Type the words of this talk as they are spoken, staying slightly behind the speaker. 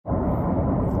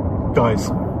Guys,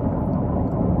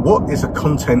 what is a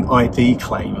content ID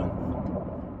claim?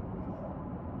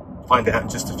 Find out in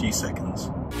just a few seconds.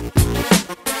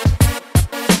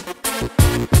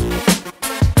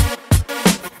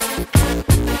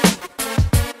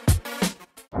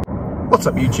 What's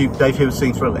up YouTube, Dave here with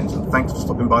Seeing Through a Lens, and thanks for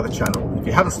stopping by the channel. And if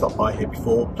you haven't stopped by here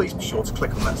before, please be sure to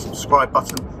click on that subscribe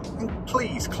button and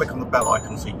please click on the bell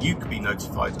icon so you can be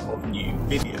notified of new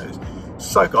videos.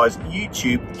 So guys,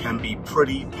 YouTube can be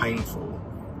pretty painful.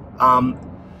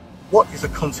 What is a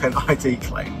content ID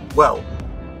claim? Well,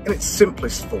 in its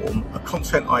simplest form, a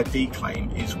content ID claim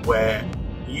is where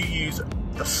you use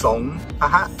a song,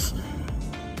 perhaps,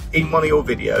 in one of your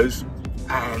videos,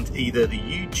 and either the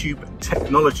YouTube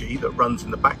technology that runs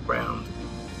in the background,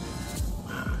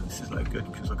 this is no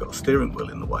good because I've got a steering wheel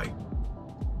in the way.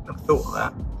 Never thought of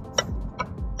that.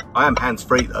 I am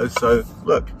hands-free though, so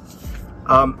look.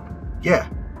 Yeah,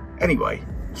 anyway,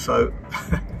 so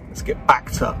let's get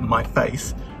back to my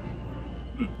face.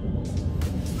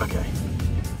 Okay,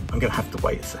 I'm gonna have to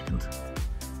wait a second.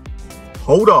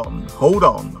 Hold on.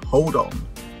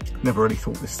 Never really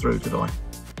thought this through, did I?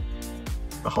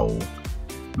 The whole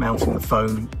mounting the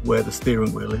phone where the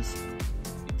steering wheel is.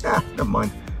 Never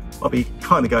mind. I'll be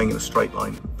kind of going in a straight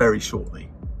line very shortly.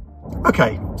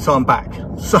 Okay, so I'm back.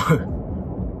 So,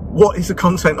 what is a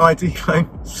content ID claim?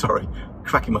 Sorry,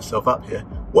 cracking myself up here.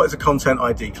 What is a content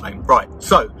ID claim? Right,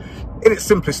 so, in its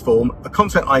simplest form, a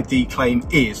content ID claim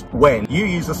is when you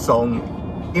use a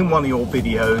song in one of your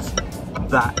videos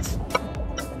that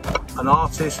an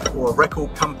artist or a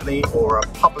record company or a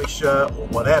publisher or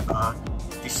whatever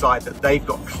decide that they've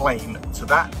got claim to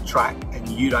that track and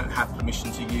you don't have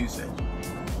permission to use it.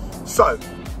 So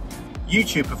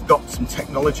YouTube have got some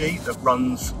technology that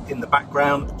runs in the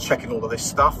background checking all of this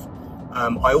stuff.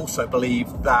 I also believe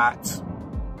that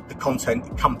the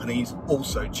content companies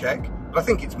also check, but I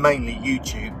think it's mainly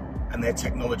YouTube and their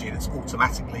technology that's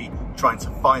automatically trying to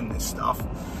find this stuff.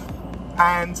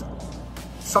 And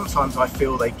sometimes I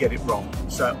feel they get it wrong.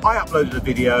 So I uploaded a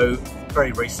video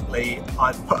very recently.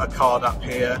 I've put a card up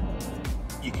here,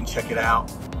 you can check it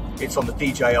out. It's on the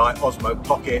DJI Osmo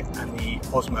Pocket and the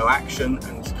Osmo Action,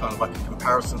 and it's kind of like a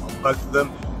comparison on both of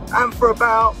them. And for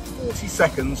about 40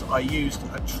 seconds I used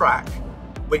a track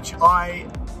which I,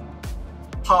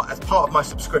 as part of my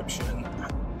subscription,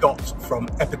 got from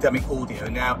Epidemic Audio.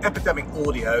 Now Epidemic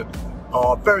Audio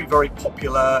are very, very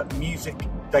popular music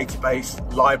database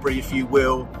library, if you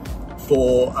will,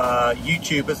 for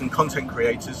YouTubers and content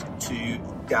creators to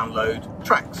download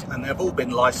tracks, and they've all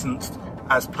been licensed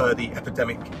as per the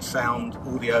Epidemic Sound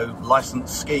Audio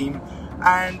license scheme.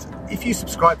 And if you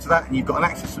subscribe to that and you've got an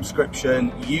active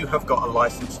subscription, you have got a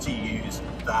license to use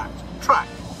that track.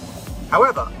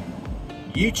 However,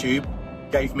 YouTube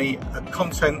gave me a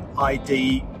content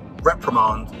ID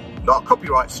reprimand, not a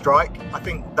copyright strike. I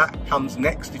think that comes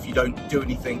next if you don't do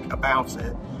anything about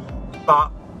it.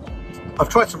 But I've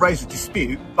tried to raise a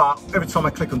dispute, but every time I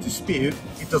click on dispute,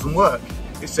 it doesn't work.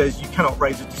 It says you cannot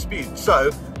raise a dispute.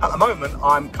 So at the moment,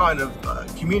 I'm kind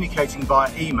of communicating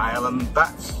via email, and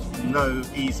that's no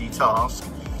easy task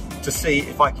to see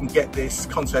if I can get this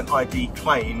content ID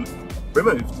claim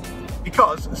removed.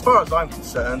 Because as far as I'm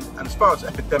concerned, and as far as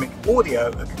Epidemic Audio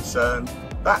are concerned,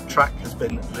 that track has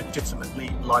been legitimately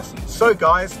licensed. So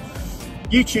guys,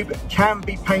 YouTube can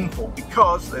be painful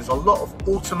because there's a lot of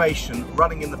automation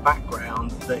running in the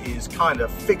background that is kind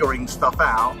of figuring stuff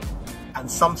out, and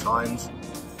sometimes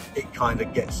it kind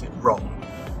of gets it wrong.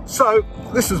 So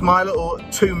this is my little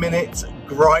 2-minute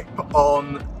gripe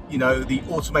on, you know, the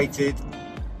automated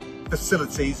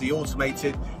facilities, the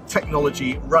automated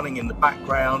technology running in the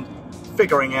background,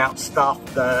 figuring out stuff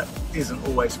that isn't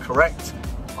always correct.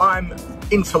 I'm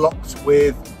interlocked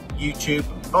with YouTube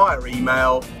via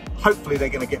email. Hopefully they're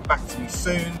going to get back to me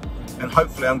soon, and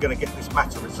hopefully I'm going to get this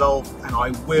matter resolved, and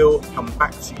I will come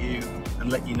back to you and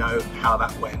let you know how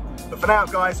that went. But for now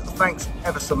guys, thanks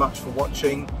ever so much for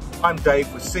watching. I'm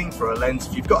Dave with Seeing Through a Lens.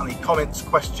 If you've got any comments,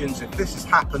 questions, if this has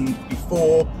happened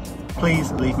before,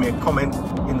 please leave me a comment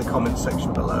in the comment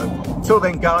section below. Until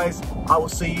then guys, I will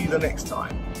see you the next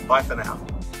time. Bye for now.